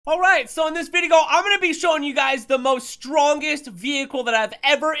Alright, so in this video, I'm going to be showing you guys the most strongest vehicle that I've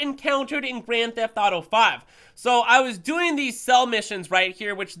ever encountered in Grand Theft Auto 5. So I was doing these sell missions right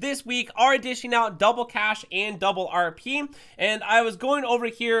here, which this week are dishing out double cash and double RP. And I was going over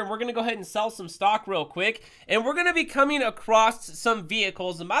here, and we're going to go ahead and sell some stock real quick. And we're going to be coming across some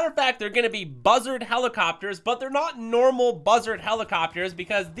vehicles. As a matter of fact, they're going to be buzzard helicopters, but they're not normal buzzard helicopters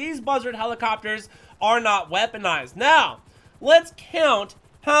because these buzzard helicopters are not weaponized. Now, let's count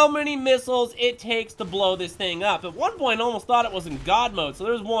how many missiles it takes to blow this thing up. At one point, I almost thought it was in God mode. So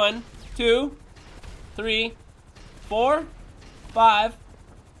there's 1, 2, 3, 4, 5,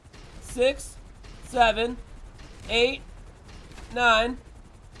 6, 7, 8, 9,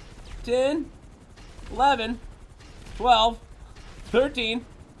 10, 11, 12, 13,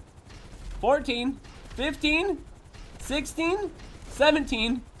 14, 15, 16,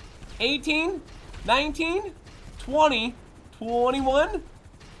 17, 18, 19, 20, 21,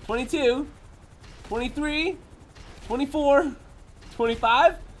 22, 23, 24,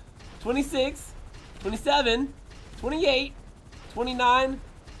 25, 26, 27, 28, 29,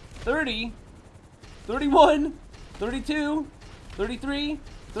 30, 31, 32, 33,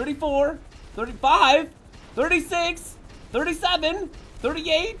 34, 35, 36, 37,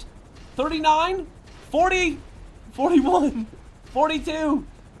 38, 39, 40, 41, 42,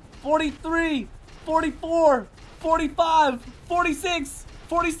 43, 44, 45, 46,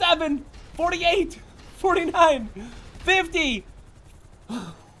 47, 48, 49, 50.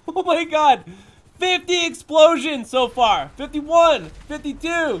 Oh my god. 50 explosions so far. 51,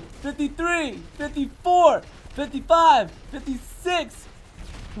 52, 53, 54, 55, 56.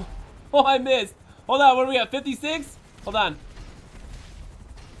 Oh, I missed. Hold on, what are we at? 56? Hold on.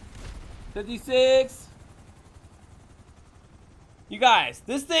 56. You guys,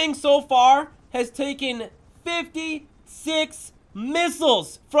 this thing so far has taken 56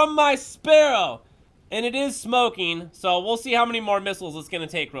 missiles from my Sparrow, and it is smoking, so we'll see how many more missiles it's gonna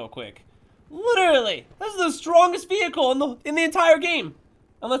take real quick. Literally, this is the strongest vehicle in the entire game,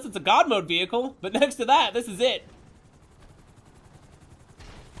 unless it's a God mode vehicle. But next to that, this is it.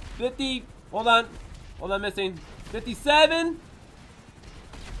 50. Hold on, missing. 57,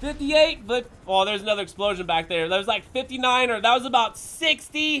 58. But oh, there's another explosion back there. That was like 59, or that was about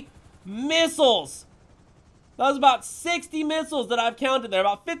 60 missiles. That was about 60 missiles that I've counted there.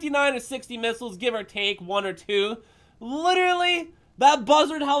 About 59 or 60 missiles, give or take 1 or 2. Literally, that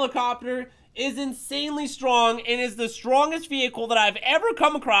buzzard helicopter is insanely strong and is the strongest vehicle that I've ever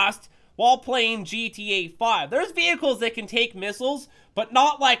come across while playing GTA 5. There's vehicles that can take missiles, but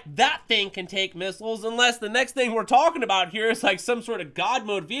not like that thing can take missiles, unless the next thing we're talking about here is like some sort of God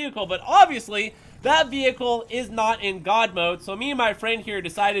mode vehicle. But obviously, that vehicle is not in God mode. So me and my friend here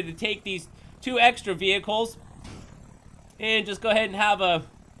decided to take these 2 extra vehicles and just go ahead and have a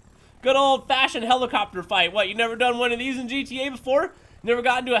good old-fashioned helicopter fight. What, you never done one of these in GTA before? Never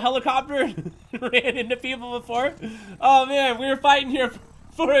got into a helicopter and ran into people before? Oh man, we were fighting here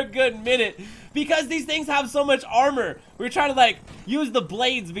for a good minute because these things have so much armor. We were trying to like use the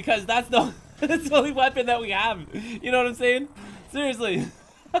blades because that's the only weapon that we have. You know what I'm saying? Seriously.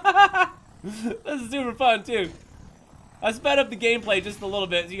 This is super fun too. I sped up the gameplay just a little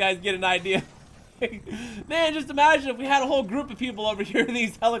bit so you guys get an idea. Man, just imagine if we had a whole group of people over here in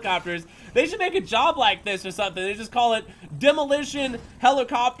these helicopters. They should make a job like this or something. They just call it demolition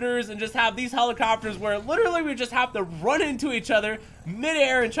helicopters and just have these helicopters where literally we just have to run into each other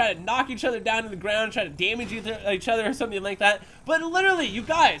midair and try to knock each other down to the ground, try to damage each other or something like that. But literally, you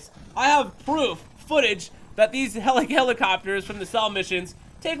guys, I have footage that these helicopters from the cell missions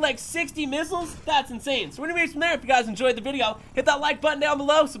take like 60 missiles. That's insane. So anyways, from there, if you guys enjoyed the video, hit that like button down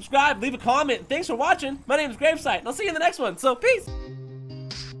below, subscribe, leave a comment. Thanks for watching. My name is GRAVESIGHT, and I'll see you in the next one. So peace.